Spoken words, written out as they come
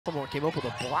Baltimore came up with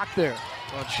a block there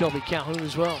on Shelby Calhoun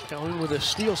as well. Calhoun with a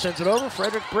steal, sends it over.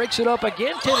 Frederick breaks it up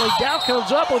again. Tinley Dow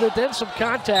comes up with it, then some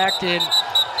contact, and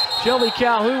Shelby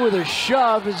Calhoun with a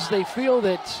shove as they feel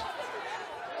that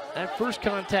that first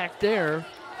contact there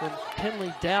from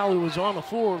Tinley Dow, who was on the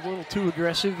floor, a little too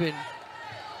aggressive, and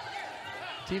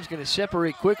the team's going to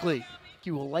separate quickly.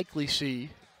 You will likely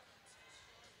see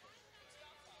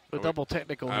a double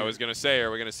technical. I was going to say,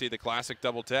 are we going to see the classic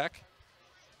double tech?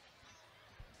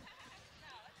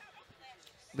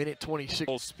 Minute 26.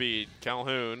 Full speed,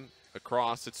 Calhoun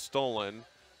across, it's stolen.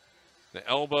 The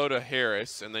elbow to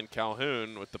Harris, and then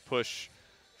Calhoun with the push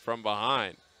from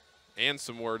behind. And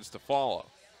some words to follow.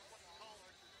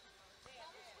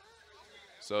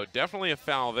 So definitely a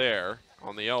foul there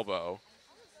on the elbow.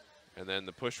 And then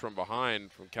the push from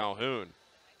behind from Calhoun.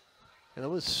 And it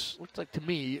looked like to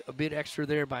me a bit extra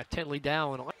there by Tinley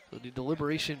Dow. And so the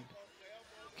deliberation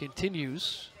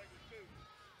continues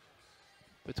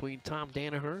between Tom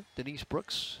Danaher, Denise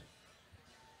Brooks,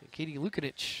 and Katie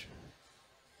Lukanich.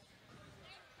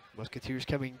 Musketeers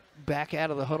coming back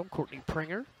out of the huddle. Courtney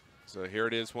Pringer. So here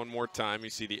it is one more time. You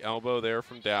see the elbow there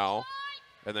from Dow.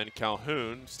 And then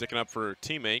Calhoun, sticking up for her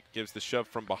teammate, gives the shove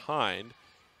from behind.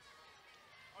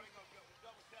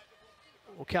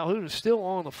 Well, Calhoun is still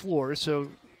on the floor,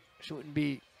 so she wouldn't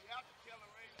be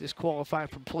disqualified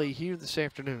from play here this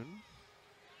afternoon.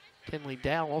 Tinley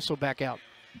Dow also back out.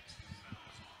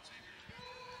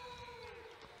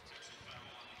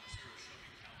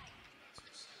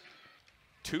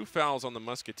 Two fouls on the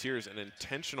Musketeers, an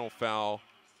intentional foul.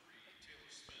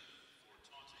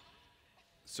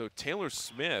 So Taylor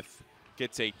Smith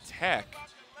gets a tech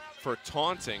for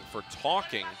taunting, for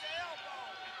talking.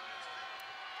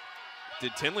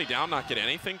 Did Tinley Dow not get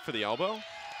anything for the elbow?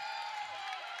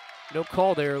 No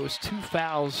call there. It was two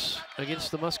fouls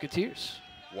against the Musketeers.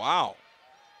 Wow.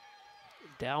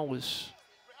 Dow was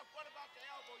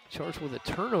charged with a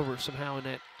turnover somehow in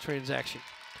that transaction.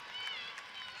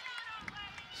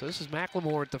 So this is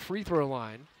McLemore at the free throw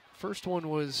line. First one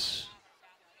was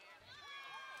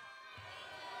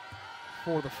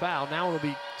for the foul. Now it'll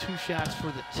be two shots for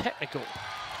the technical.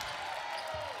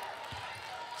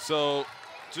 So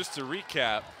just to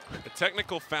recap, a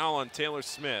technical foul on Taylor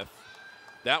Smith.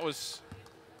 That was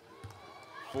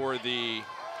for the,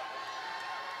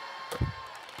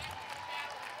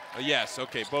 yes,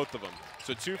 okay, both of them.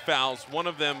 So two fouls, one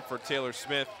of them for Taylor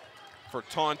Smith for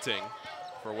taunting,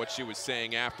 for what she was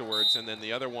saying afterwards, and then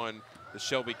the other one, the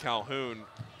Shelby Calhoun,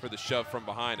 for the shove from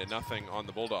behind, and nothing on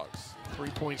the Bulldogs.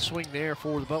 Three-point swing there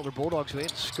for the Butler Bulldogs, who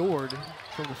hadn't scored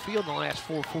from the field in the last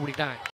 4:49.